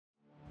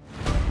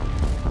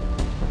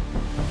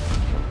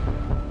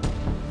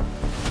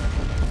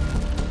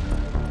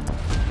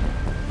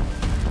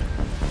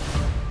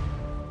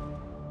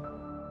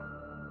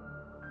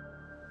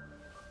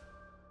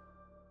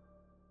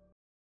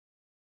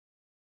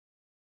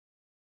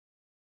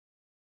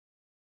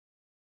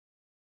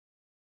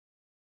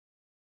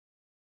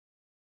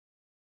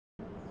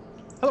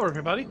Hello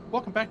everybody,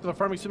 welcome back to the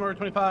Farming Simulator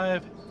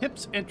 25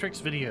 tips and tricks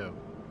video.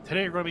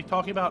 Today we're going to be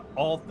talking about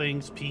all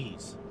things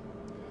peas.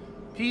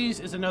 Peas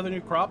is another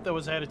new crop that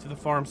was added to the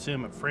Farm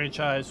Sim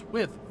franchise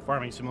with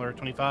Farming Simulator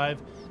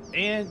 25,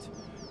 and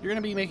you're going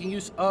to be making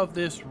use of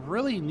this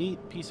really neat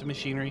piece of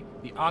machinery,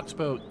 the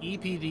Oxbow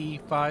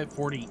EPD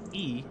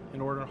 540E,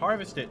 in order to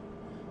harvest it.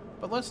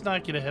 But let's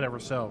not get ahead of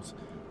ourselves.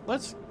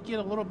 Let's get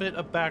a little bit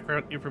of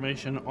background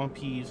information on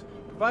peas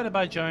provided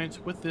by Giants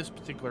with this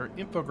particular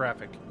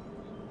infographic.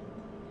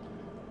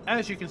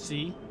 As you can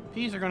see,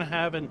 peas are going to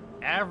have an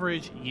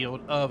average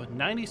yield of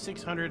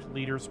 9,600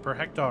 liters per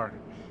hectare.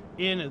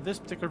 In this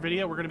particular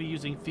video, we're going to be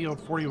using field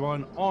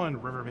 41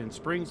 on Riverbend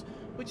Springs,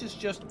 which is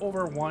just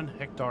over 1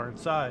 hectare in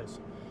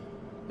size.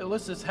 It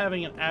lists as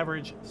having an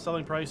average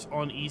selling price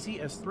on Easy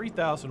as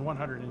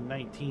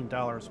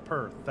 $3,119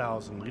 per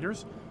 1,000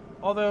 liters,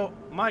 although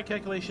my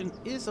calculation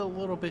is a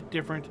little bit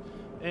different,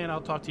 and I'll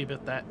talk to you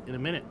about that in a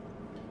minute.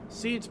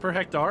 Seeds per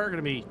hectare are going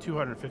to be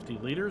 250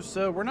 liters,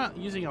 so we're not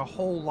using a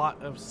whole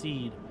lot of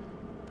seed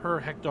per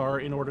hectare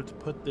in order to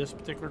put this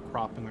particular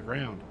crop in the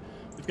ground.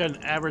 We've got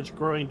an average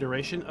growing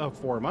duration of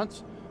 4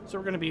 months, so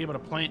we're going to be able to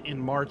plant in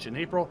March and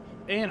April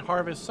and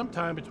harvest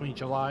sometime between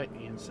July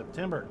and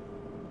September.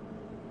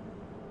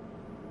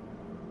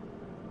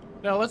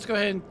 Now let's go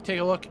ahead and take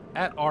a look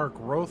at our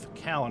growth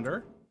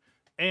calendar,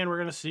 and we're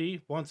going to see,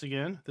 once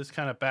again, this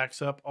kind of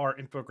backs up our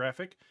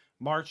infographic.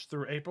 March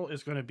through April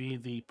is going to be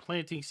the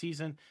planting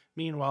season.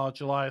 Meanwhile,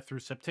 July through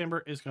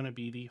September is going to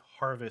be the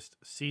harvest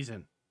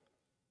season.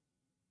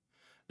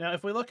 Now,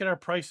 if we look at our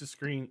prices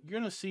screen, you're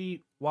going to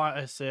see why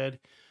I said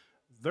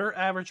their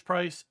average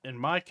price and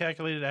my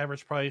calculated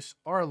average price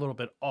are a little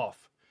bit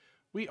off.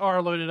 We are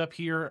loaded up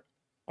here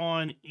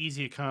on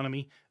Easy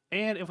Economy,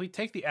 and if we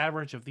take the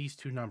average of these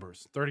two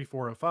numbers,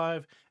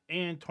 3405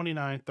 and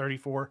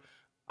 2934,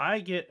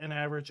 I get an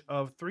average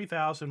of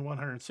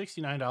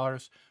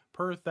 $3,169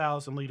 per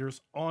 1,000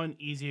 liters on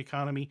Easy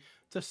Economy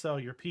to sell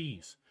your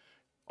peas.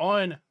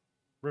 On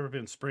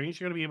Riverbend Springs,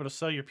 you're going to be able to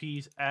sell your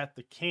peas at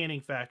the canning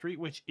factory,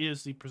 which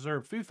is the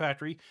preserved food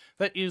factory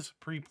that is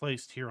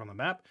pre-placed here on the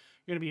map.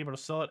 You're going to be able to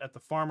sell it at the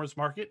farmer's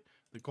market,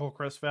 the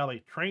Goldcrest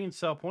Valley train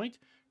sell point,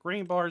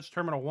 grain barge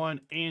terminal 1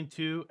 and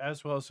 2,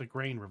 as well as the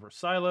grain river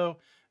silo.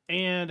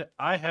 And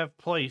I have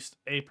placed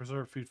a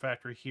preserved food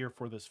factory here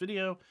for this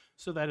video,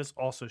 so that is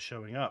also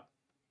showing up.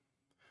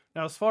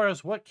 Now, as far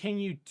as what can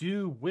you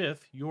do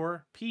with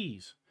your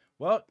peas?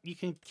 Well, you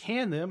can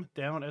can them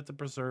down at the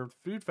preserved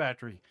food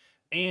factory.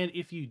 And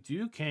if you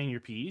do can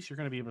your peas, you're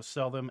going to be able to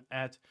sell them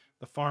at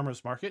the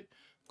farmer's market,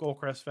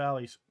 Goldcrest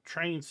Valley's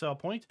train sell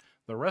point,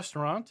 the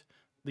restaurant,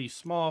 the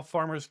small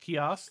farmer's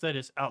kiosk that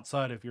is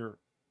outside of your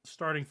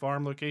starting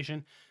farm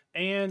location,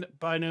 and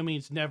by no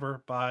means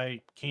never buy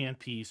canned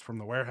peas from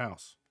the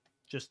warehouse.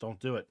 Just don't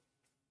do it.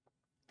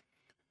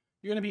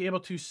 You're going to be able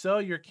to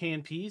sell your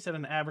canned peas at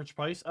an average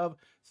price of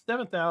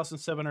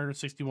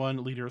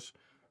 7,761 liters,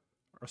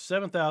 or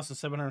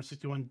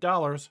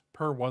 $7,761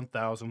 per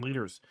 1,000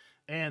 liters.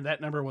 And that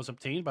number was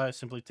obtained by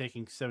simply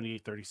taking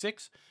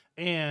 7836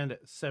 and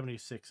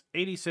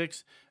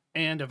 7686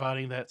 and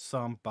dividing that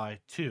sum by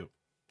 2.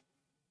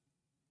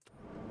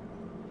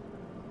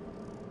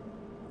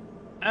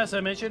 As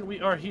I mentioned,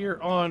 we are here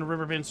on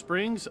Riverbend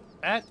Springs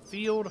at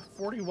Field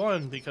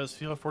 41 because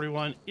Field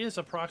 41 is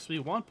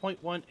approximately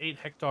 1.18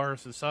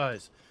 hectares in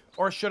size.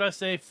 Or should I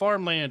say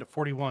Farmland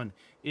 41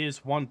 is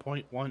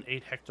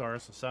 1.18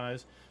 hectares in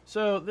size.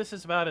 So this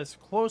is about as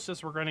close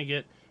as we're going to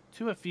get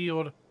to a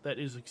field that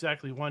is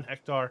exactly 1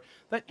 hectare.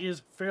 That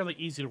is fairly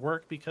easy to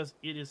work because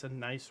it is a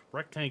nice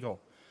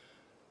rectangle.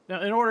 Now,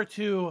 in order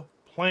to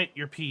plant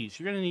your peas,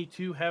 you're going to need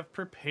to have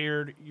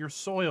prepared your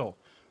soil.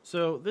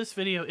 So this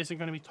video isn't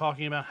going to be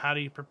talking about how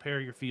do you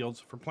prepare your fields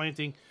for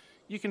planting.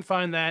 You can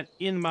find that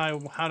in my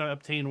how to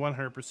obtain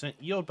 100%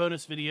 yield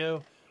bonus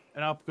video,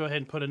 and I'll go ahead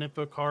and put an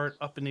info card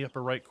up in the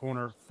upper right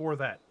corner for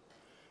that.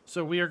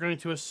 So we are going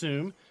to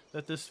assume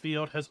that this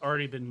field has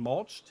already been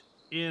mulched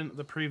in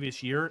the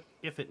previous year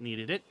if it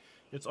needed it.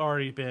 It's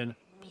already been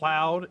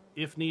plowed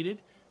if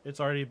needed. It's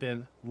already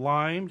been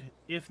limed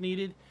if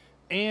needed.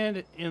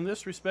 And in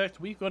this respect,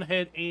 we've gone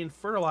ahead and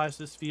fertilized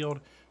this field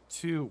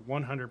to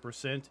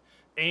 100%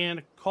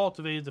 and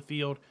cultivated the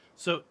field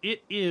so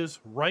it is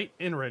right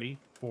and ready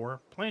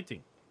for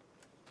planting.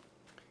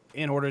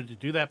 In order to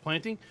do that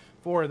planting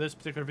for this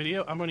particular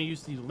video, I'm going to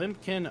use the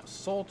Limken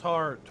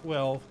Soltar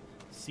 12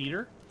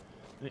 seeder.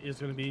 It is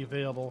going to be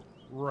available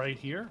right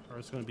here, or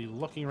it's going to be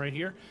looking right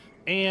here.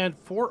 And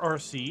for our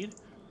seed,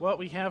 well,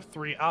 we have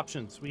 3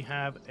 options. We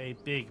have a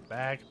big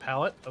bag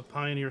pallet of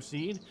Pioneer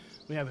seed.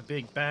 We have a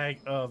big bag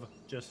of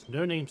just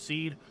no-name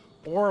seed,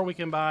 or we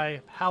can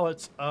buy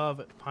pallets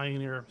of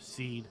Pioneer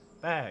seed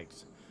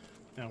bags.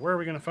 Now, where are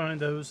we going to find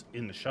those?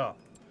 In the shop.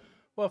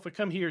 Well, if we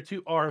come here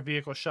to our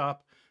vehicle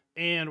shop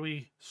and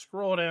we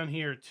scroll down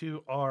here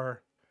to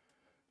our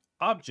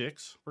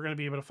objects, we're going to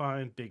be able to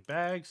find big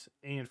bags.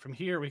 And from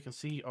here, we can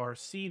see our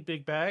seed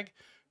big bag,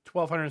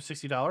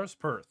 $1,260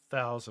 per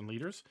 1,000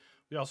 liters.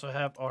 We also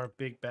have our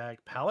big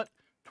bag pallet,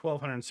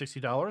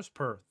 $1,260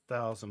 per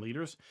 1,000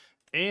 liters.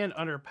 And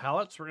under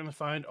pallets, we're going to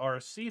find our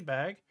seed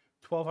bag,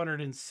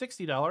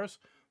 $1,260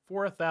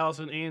 for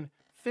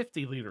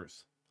 1,050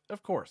 liters.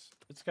 Of course,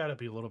 it's got to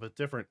be a little bit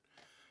different.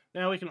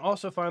 Now we can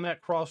also find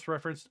that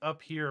cross-referenced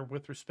up here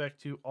with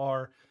respect to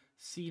our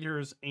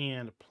seeders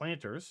and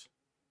planters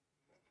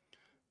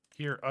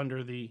here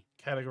under the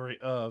category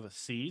of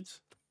seeds.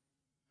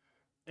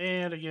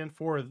 And again,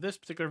 for this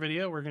particular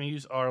video, we're going to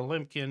use our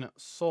Lemkin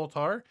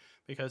Soltar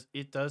because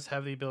it does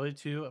have the ability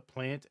to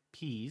plant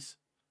peas,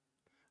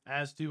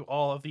 as do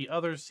all of the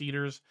other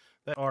seeders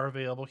that are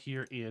available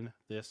here in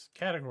this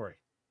category.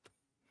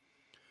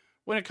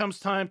 When it comes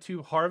time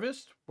to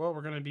harvest, well,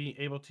 we're going to be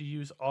able to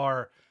use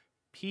our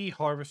pea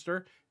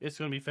harvester. It's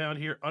going to be found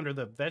here under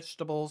the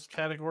vegetables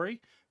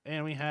category,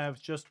 and we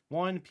have just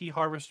one pea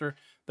harvester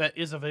that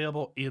is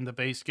available in the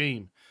base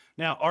game.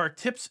 Now, our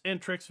tips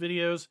and tricks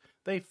videos,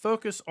 they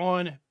focus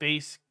on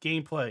base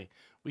gameplay.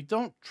 We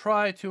don't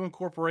try to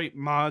incorporate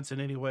mods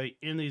in any way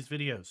in these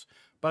videos.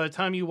 By the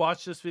time you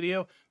watch this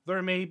video,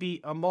 there may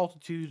be a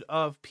multitude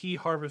of pea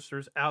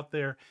harvesters out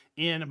there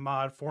in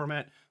mod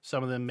format.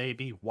 Some of them may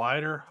be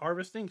wider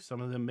harvesting,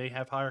 some of them may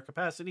have higher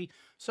capacity,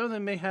 some of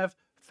them may have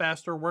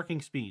faster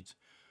working speeds.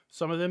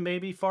 Some of them may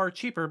be far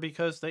cheaper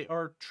because they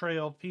are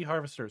trailed pea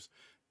harvesters.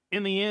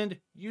 In the end,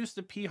 use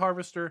the pea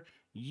harvester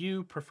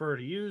you prefer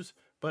to use.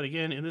 But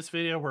again, in this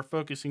video, we're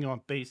focusing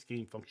on base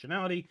game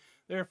functionality.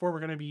 Therefore, we're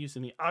going to be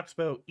using the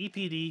Oxbow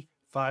EPD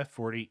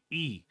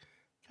 540E.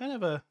 Kind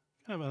of a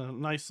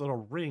nice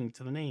little ring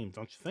to the name,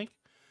 don't you think?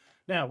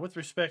 Now, with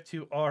respect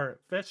to our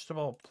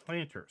vegetable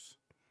planters,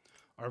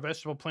 our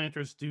vegetable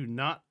planters do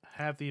not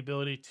have the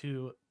ability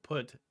to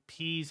put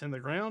peas in the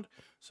ground,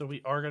 so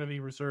we are going to be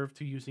reserved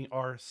to using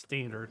our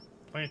standard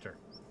planter.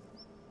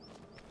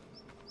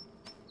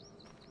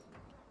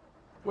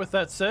 With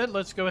that said,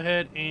 let's go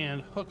ahead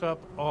and hook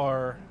up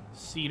our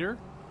seeder.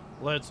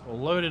 Let's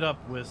load it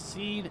up with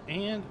seed,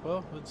 and,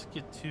 well, let's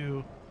get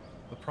to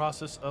the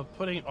process of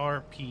putting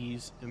our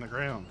peas in the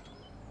ground.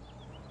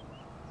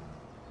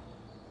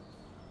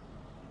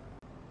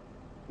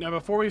 Now,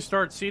 before we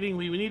start seeding,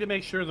 we need to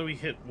make sure that we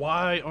hit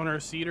Y on our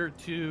seeder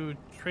to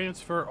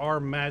transfer our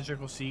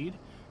magical seed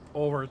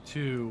over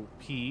to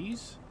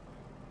peas.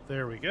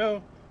 There we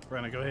go. We're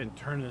going to go ahead and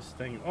turn this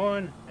thing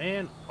on,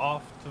 and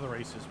off to the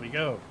races we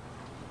go.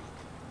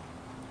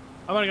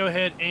 I'm going to go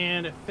ahead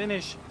and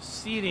finish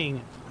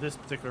seeding this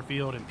particular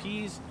field in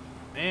peas,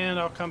 and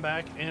I'll come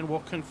back and we'll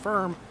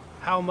confirm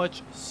how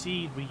much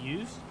seed we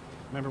used.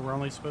 Remember, we're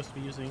only supposed to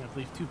be using, I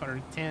believe,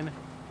 210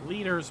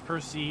 liters per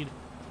seed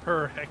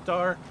per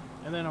hectare,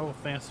 and then I will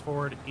fast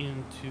forward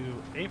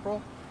into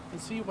April and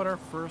see what our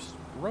first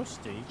roast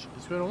stage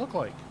is going to look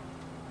like.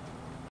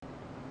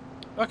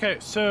 Okay,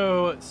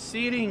 so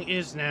seeding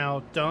is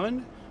now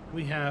done.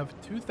 We have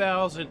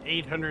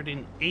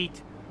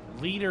 2,808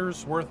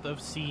 liters worth of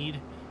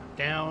seed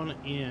down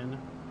in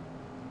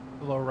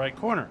the lower right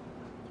corner.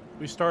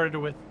 We started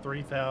with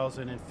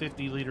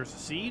 3,050 liters of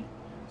seed,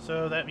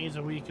 so that means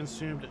that we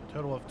consumed a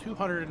total of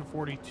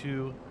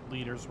 242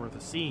 liters worth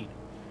of seed.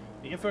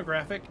 The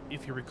infographic,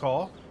 if you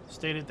recall,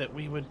 stated that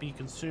we would be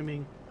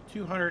consuming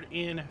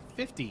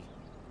 250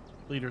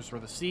 liters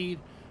worth of seed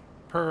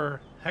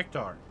per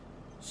hectare.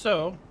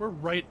 So we're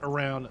right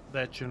around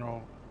that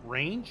general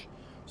range.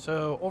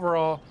 So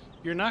overall,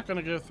 you're not going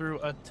to go through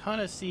a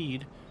ton of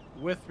seed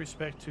with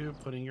respect to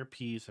putting your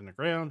peas in the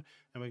ground.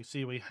 And we can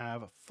see we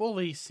have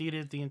fully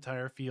seeded the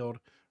entire field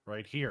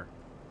right here.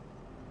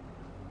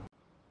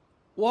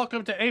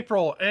 Welcome to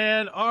April,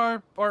 and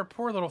our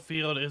poor little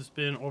field has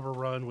been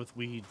overrun with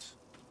weeds.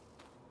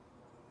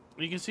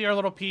 You can see our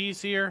little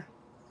peas here.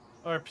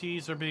 Our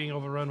peas are being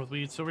overrun with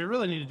weeds, so we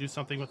really need to do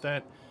something with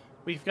that.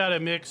 We've got a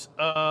mix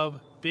of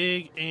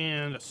big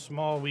and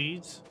small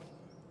weeds,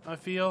 I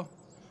feel.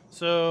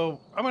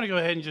 So I'm going to go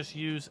ahead and just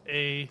use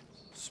a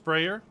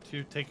sprayer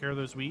to take care of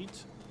those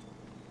weeds.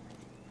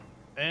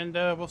 And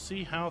we'll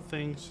see how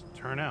things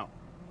turn out.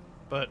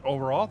 But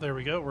overall, there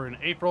we go. We're in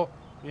April.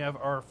 We have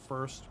our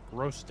first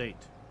roast date.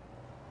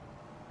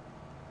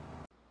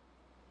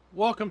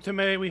 Welcome to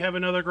May. We have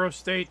another growth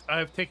state.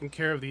 I've taken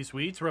care of these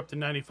weeds. We're up to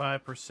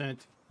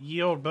 95%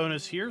 yield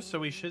bonus here, so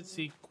we should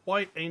see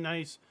quite a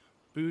nice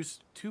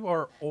boost to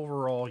our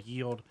overall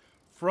yield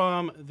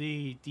from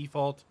the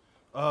default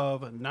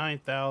of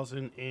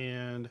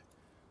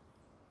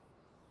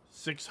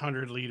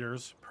 9,600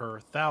 liters per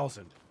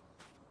thousand.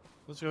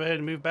 Let's go ahead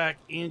and move back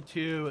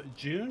into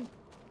June,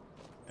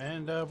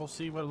 and we'll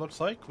see what it looks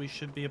like. We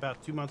should be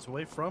about 2 months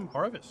away from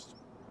harvest.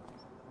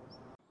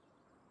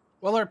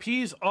 Well, our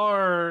peas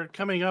are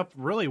coming up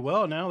really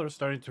well now. They're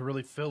starting to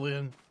really fill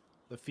in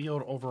the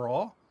field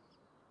overall.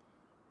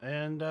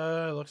 And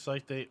it looks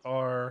like they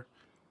are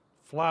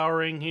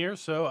flowering here.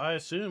 So I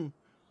assume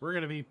we're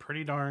going to be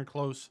pretty darn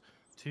close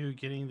to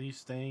getting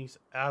these things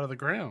out of the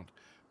ground.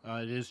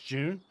 It is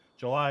June.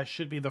 July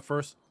should be the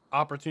first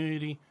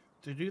opportunity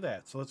to do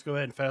that. So let's go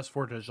ahead and fast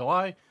forward to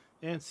July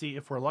and see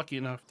if we're lucky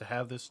enough to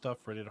have this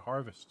stuff ready to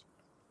harvest.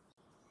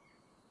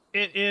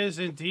 It is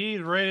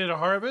indeed ready to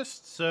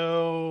harvest,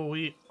 so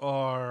we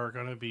are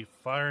going to be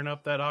firing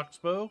up that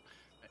oxbow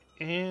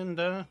and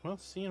well,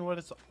 seeing what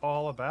it's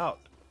all about.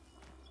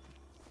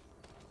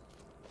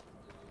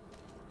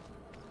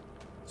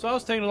 So I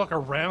was taking a look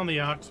around the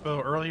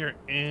Oxbow earlier,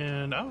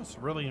 and I was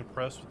really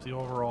impressed with the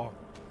overall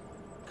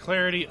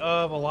clarity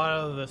of a lot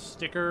of the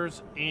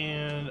stickers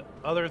and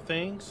other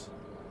things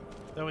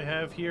that we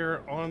have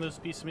here on this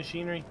piece of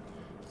machinery.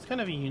 It's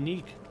kind of a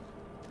unique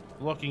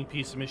looking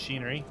piece of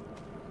machinery,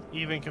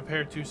 even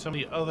compared to some of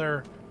the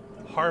other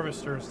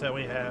harvesters that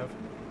we have.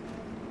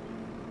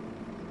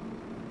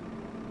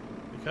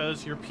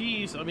 Because your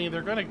peas, I mean,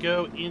 they're going to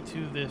go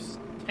into this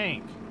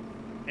tank,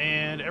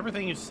 and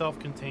everything is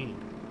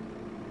self-contained.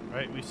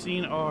 Right, we've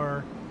seen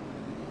our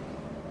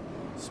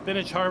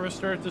spinach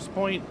harvester at this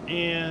point,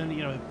 and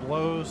you know, it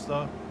blows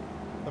the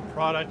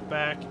product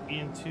back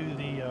into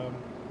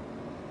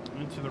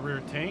the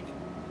rear tank.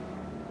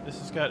 This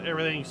has got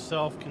everything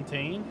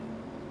self-contained.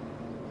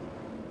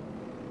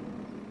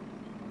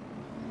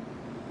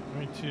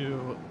 I'm going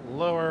to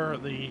lower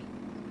the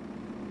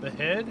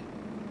head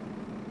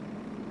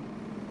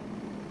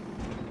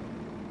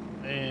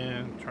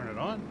and turn it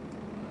on.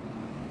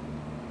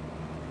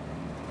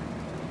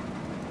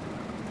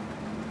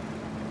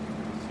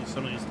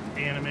 Some of these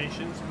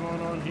animations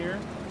going on here.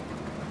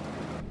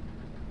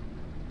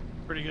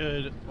 Pretty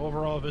good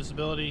overall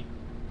visibility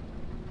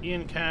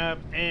in cab,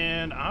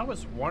 and I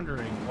was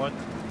wondering what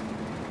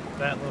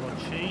that little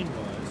chain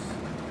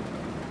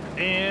was.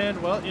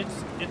 And well,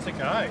 it's a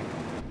guide.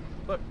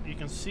 Look, you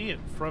can see it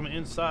from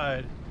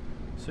inside,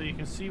 so you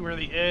can see where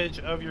the edge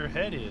of your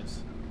head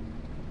is.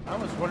 I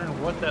was wondering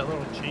what that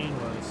little chain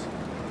was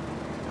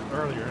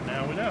earlier.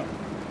 Now we know.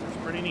 It's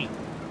pretty neat.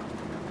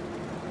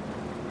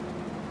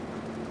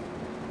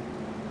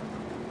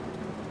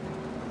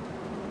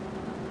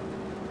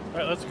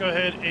 Alright, let's go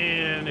ahead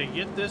and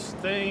get this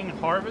thing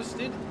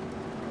harvested.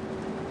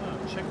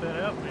 Oh, check that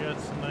out. We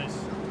got some nice,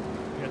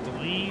 we got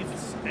the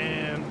leaves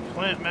and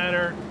plant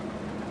matter,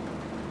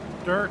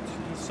 dirt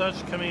and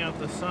such coming out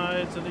the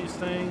sides of these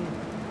things.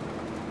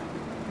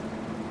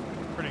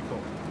 Pretty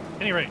cool.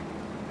 At any rate,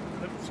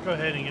 let's go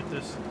ahead and get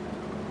this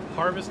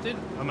harvested.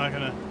 I'm not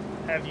going to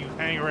have you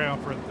hang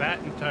around for that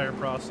entire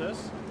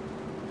process.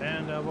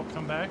 And we'll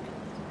come back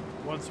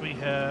once we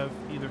have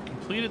either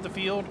completed the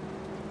field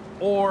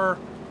or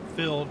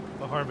filled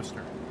the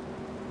harvester.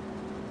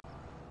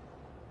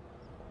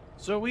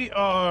 So we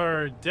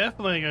are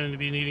definitely going to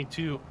be needing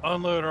to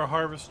unload our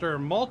harvester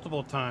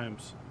multiple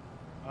times.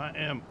 I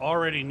am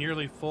already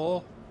nearly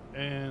full,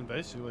 and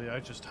basically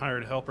I just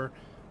hired a helper,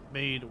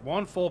 made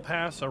one full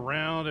pass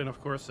around, and of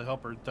course the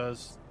helper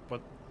does what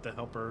the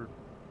helper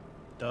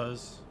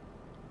does.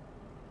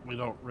 We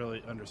don't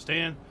really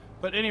understand,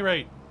 but at any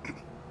rate,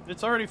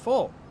 it's already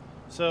full.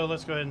 So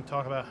let's go ahead and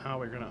talk about how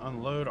we're going to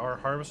unload our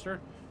harvester.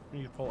 We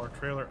need to pull our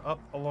trailer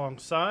up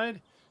alongside,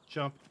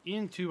 jump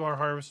into our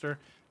harvester,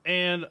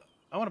 and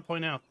I want to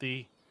point out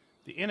the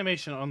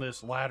animation on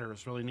this ladder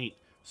is really neat.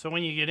 So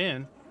when you get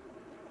in,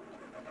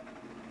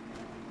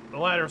 the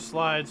ladder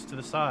slides to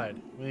the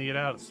side. When you get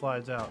out, it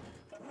slides out.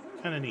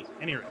 Kind of neat.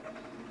 Anyway,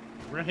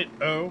 we're going to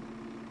hit O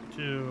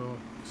to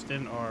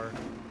extend our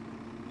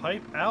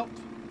pipe out,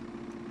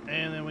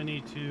 and then we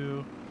need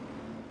to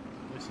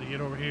basically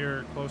get over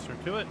here closer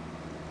to it.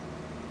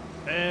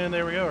 And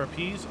there we go. Our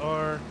peas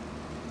are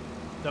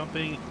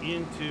dumping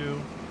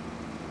into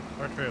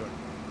our trailer.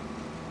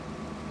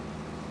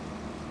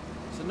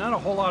 So not a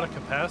whole lot of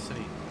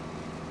capacity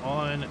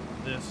on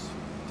this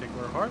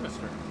particular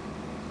harvester.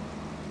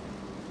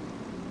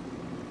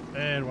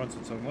 And once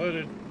it's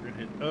unloaded, we're going to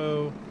hit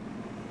O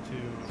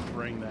to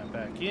bring that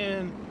back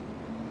in,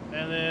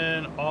 and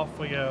then off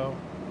we go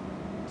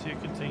to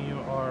continue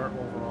our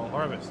overall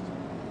harvest.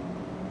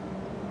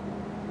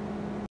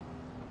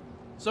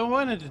 So I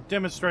wanted to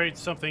demonstrate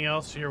something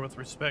else here with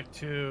respect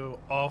to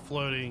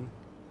offloading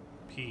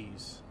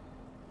peas.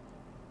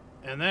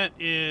 And that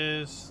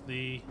is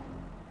the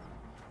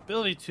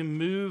ability to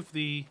move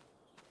the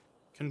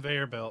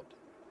conveyor belt.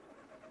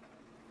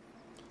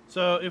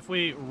 So if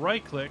we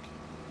right click,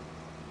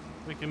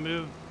 we can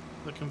move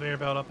the conveyor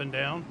belt up and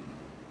down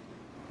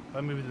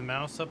by moving the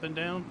mouse up and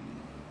down.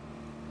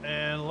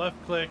 And left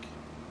click,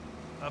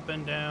 up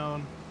and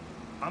down.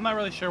 I'm not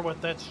really sure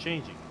what that's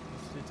changing.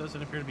 It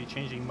doesn't appear to be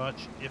changing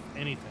much, if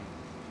anything.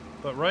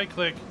 But right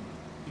click,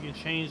 you can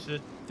change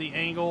the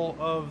angle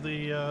of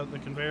the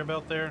conveyor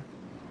belt there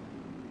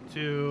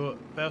to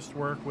best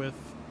work with,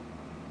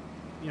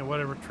 you know,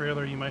 whatever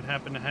trailer you might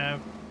happen to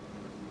have.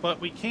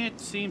 But we can't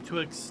seem to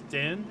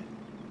extend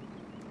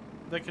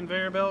the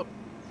conveyor belt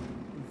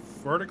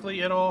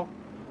vertically at all.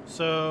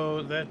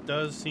 So that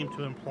does seem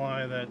to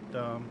imply that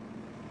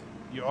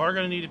you are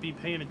going to need to be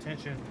paying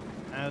attention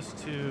as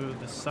to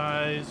the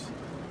size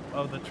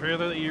of the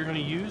trailer that you're going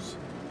to use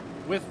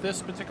with this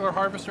particular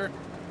harvester,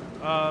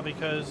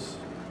 because,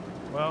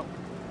 well,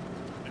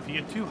 if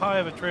you get too high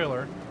of a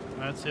trailer,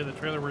 and I'd say the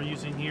trailer we're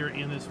using here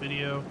in this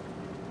video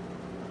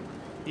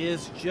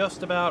is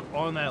just about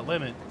on that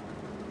limit,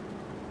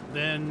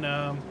 then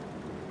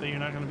you're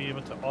not going to be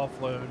able to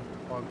offload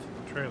onto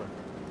the trailer.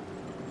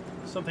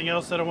 Something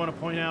else that I want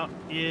to point out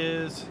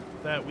is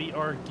that we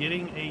are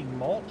getting a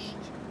mulched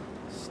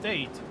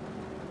state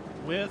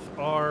with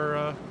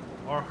our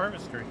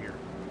harvester here.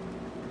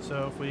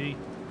 So if we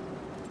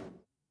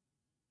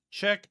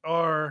check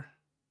our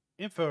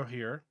info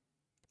here,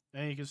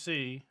 and you can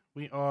see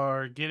we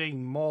are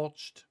getting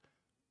mulched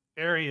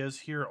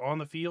areas here on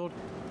the field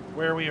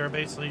where we are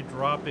basically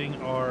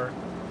dropping our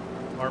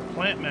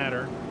plant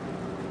matter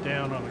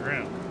down on the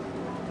ground.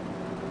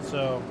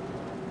 So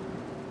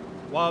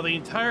while the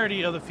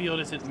entirety of the field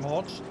isn't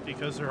mulched,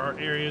 because there are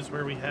areas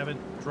where we haven't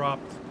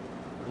dropped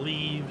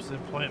leaves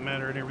and plant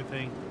matter and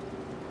everything,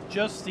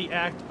 just the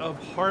act of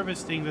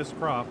harvesting this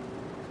crop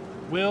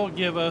will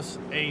give us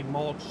a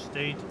mulch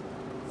state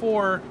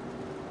for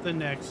the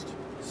next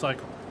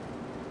cycle.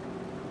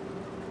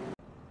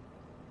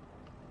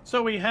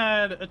 So we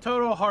had a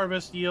total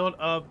harvest yield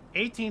of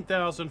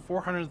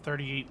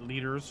 18,438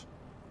 liters.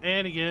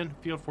 And again,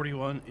 field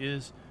 41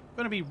 is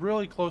going to be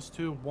really close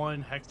to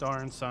 1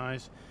 hectare in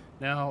size.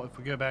 Now, if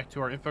we go back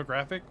to our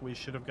infographic, we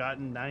should have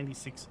gotten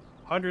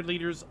 9,600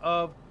 liters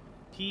of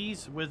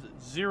peas with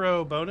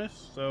 0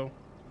 bonus, so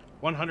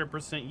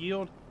 100%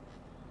 yield.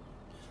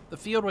 The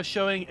field was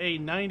showing a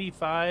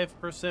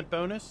 95%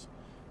 bonus,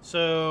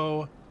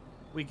 so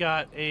we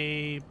got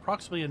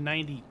approximately a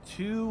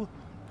 92%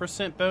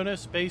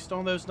 bonus based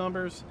on those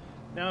numbers.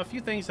 Now, a few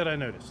things that I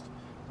noticed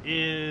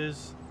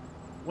is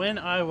when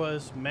I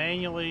was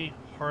manually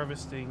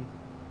harvesting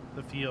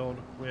the field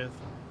with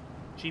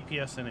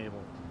GPS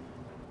enabled,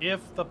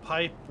 if the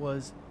pipe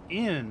was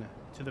in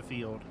to the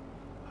field,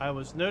 I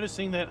was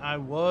noticing that I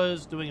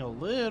was doing a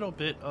little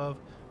bit of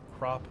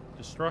crop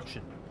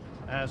destruction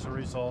as a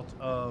result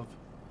of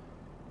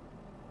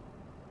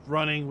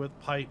running with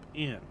pipe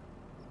in.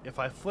 If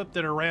I flipped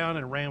it around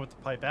and ran with the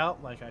pipe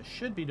out like I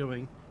should be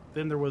doing,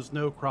 then there was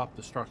no crop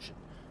destruction.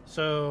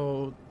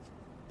 So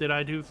did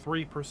I do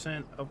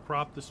 3% of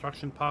crop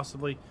destruction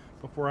possibly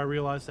before I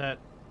realized that?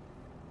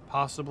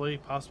 Possibly,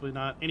 possibly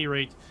not. At any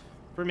rate,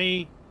 for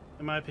me,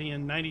 in my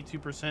opinion,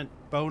 92%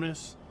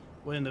 bonus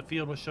when the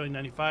field was showing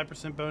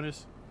 95%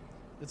 bonus,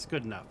 it's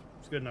good enough.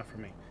 It's good enough for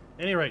me.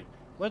 At any rate,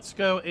 let's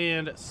go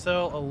and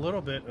sell a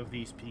little bit of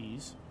these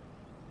peas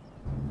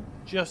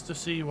just to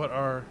see what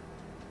our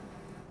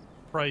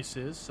price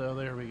is. So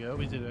there we go.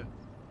 We did a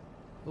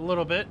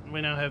little bit.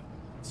 We now have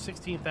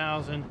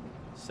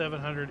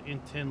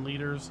 16,710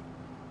 liters.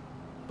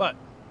 But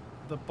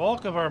the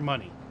bulk of our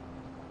money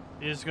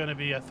is going to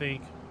be, I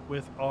think,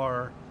 with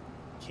our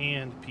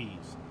canned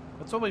peas.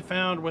 That's what we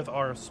found with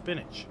our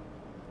spinach,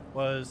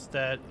 was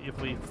that if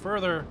we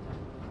further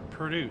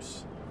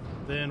produce,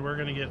 then we're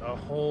going to get a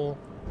whole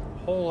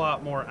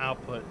lot more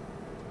output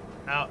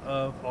out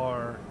of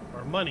our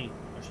money,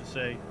 I should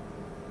say,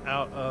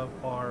 out of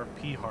our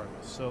pea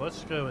harvest. So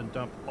let's go and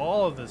dump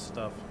all of this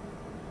stuff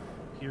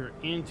here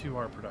into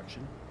our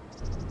production.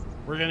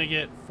 We're going to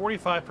get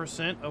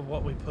 45% of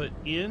what we put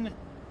in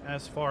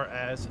as far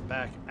as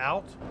back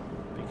out,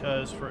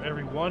 because for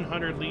every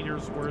 100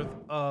 liters worth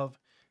of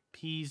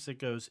peas that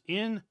goes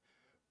in,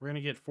 we're going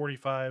to get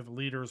 45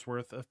 liters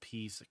worth of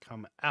peas that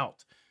come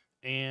out.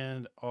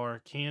 And our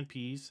canned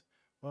peas,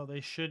 well, they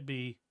should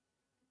be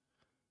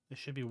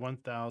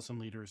 1,000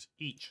 liters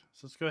each.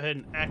 So let's go ahead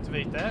and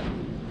activate that.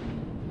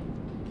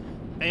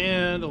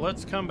 And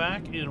let's come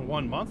back in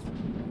 1 month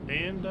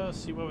and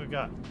see what we've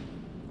got.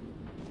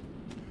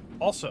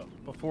 Also,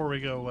 before we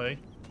go away,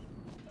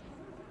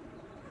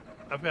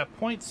 I've got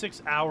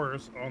 0.6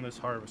 hours on this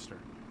harvester.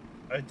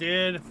 I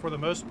did, for the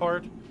most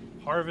part,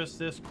 harvest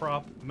this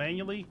crop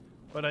manually,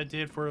 but I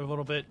did for a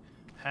little bit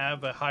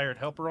have a hired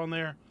helper on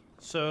there.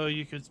 So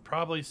you could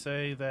probably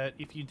say that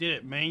if you did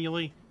it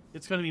manually,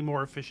 it's going to be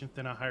more efficient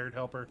than a hired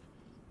helper,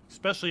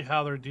 especially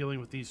how they're dealing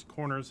with these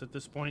corners at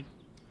this point.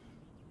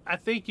 I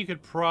think you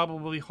could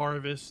probably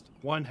harvest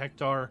 1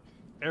 hectare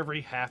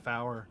every half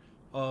hour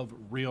of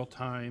real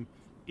time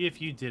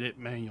if you did it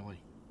manually.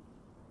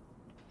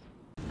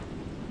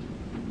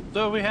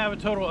 So we have a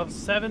total of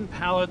 7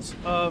 pallets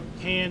of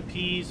canned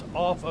peas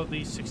off of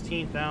the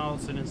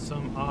 16,000 and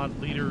some odd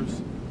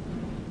liters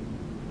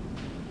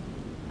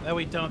that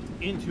we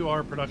dumped into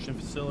our production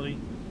facility.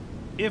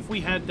 If we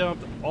had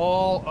dumped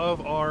all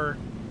of our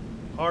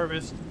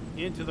harvest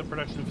into the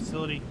production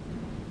facility,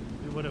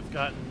 we would have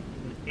gotten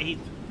an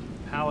 8th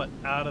pallet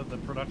out of the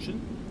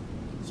production.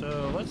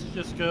 So let's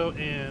just go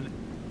and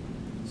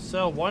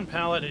sell 1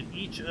 pallet at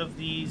each of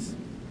these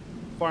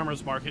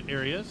farmers market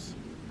areas.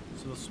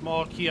 So the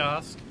small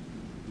kiosk,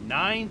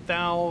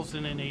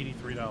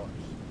 $9,083.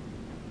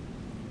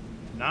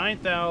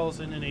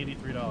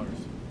 $9,083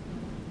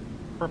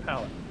 per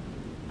pallet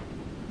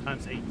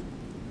times 8.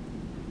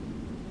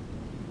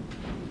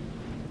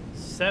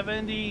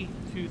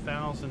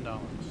 $72,000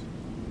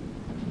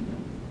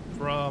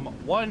 from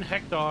 1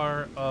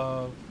 hectare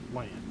of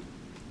land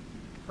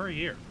per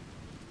year.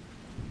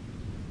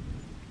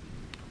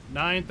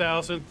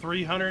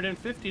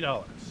 $9,350.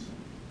 So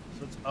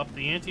let's up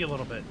the ante a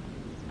little bit.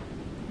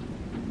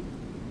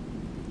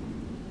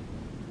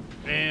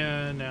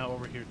 And now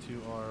over here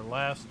to our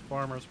last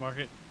farmer's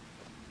market.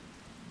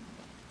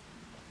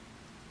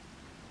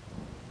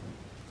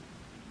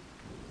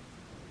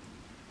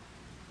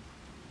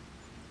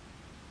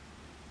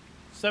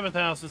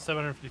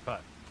 $7,755.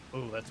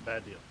 Oh, that's a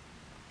bad deal.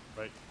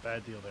 Right?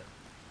 Bad deal there.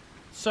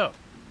 So,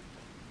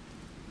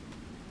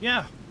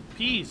 yeah,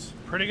 peas,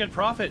 pretty good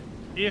profit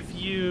if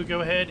you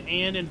go ahead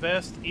and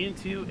invest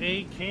into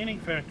a canning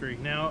factory.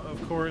 Now,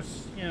 of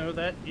course, you know,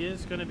 that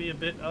is going to be a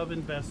bit of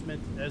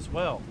investment as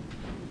well.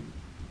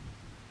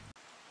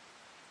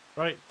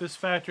 Right, this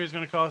factory is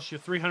going to cost you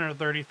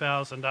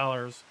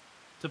 $330,000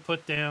 to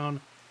put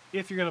down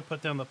if you're going to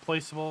put down the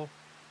placeable.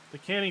 The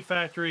canning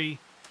factory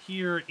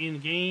here in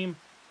game,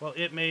 well,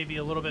 it may be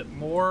a little bit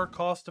more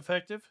cost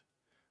effective.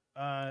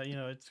 You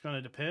know, it's going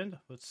to depend.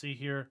 Let's see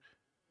here.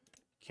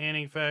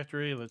 Canning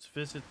factory, let's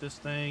visit this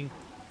thing.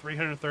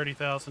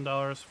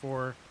 $330,000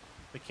 for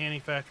the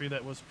canning factory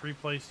that was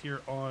pre-placed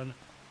here on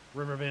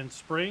Riverbend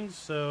Springs.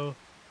 So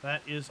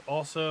that is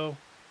also,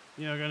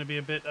 you know, going to be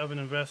a bit of an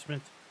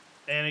investment.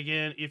 And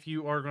again, if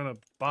you are going to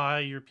buy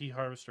your pea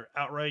harvester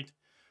outright,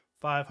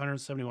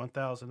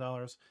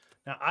 $571,000.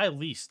 Now, I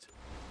leased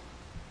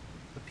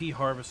the pea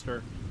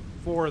harvester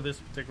for this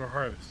particular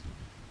harvest.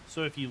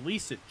 So if you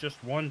lease it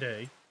just one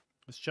day,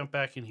 let's jump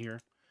back in here.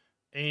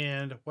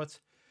 And what's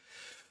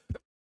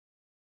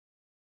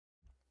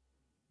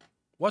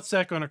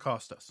that going to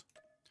cost us?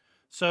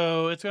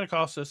 So it's going to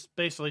cost us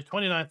basically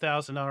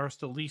 $29,000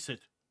 to lease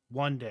it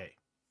one day.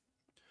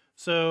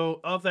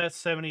 So of that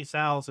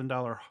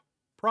 $70,000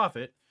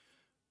 profit,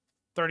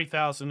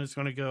 $30,000 is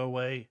going to go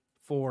away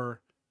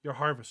for your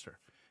harvester.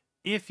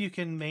 If you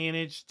can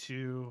manage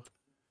to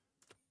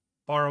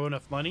borrow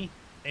enough money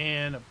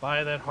and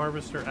buy that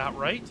harvester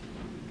outright,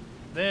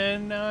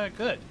 then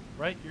good,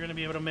 right? You're going to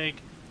be able to make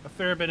a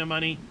fair bit of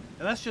money,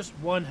 and that's just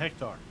 1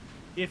 hectare.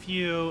 If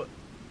you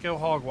go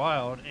hog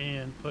wild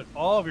and put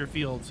all of your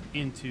fields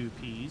into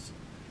peas,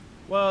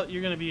 well,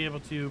 you're going to be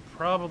able to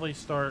probably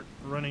start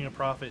running a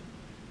profit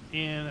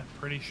in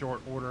pretty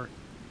short order,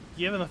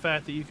 given the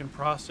fact that you can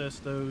process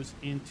those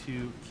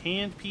into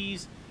canned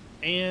peas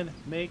and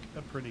make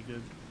a pretty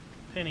good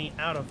penny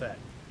out of that.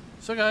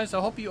 So guys, I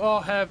hope you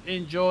all have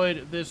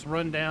enjoyed this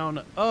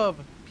rundown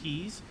of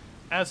peas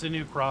as a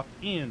new crop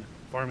in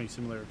Farming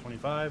Simulator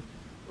 25.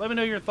 Let me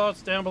know your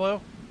thoughts down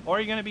below. Are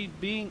you going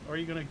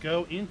to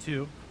go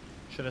into,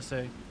 should I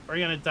say, are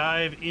you going to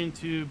dive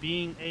into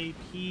being a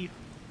pea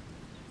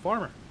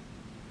farmer?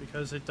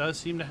 Because it does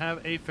seem to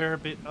have a fair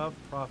bit of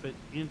profit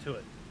into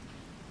it.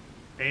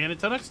 And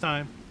until next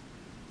time,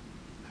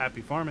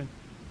 happy farming.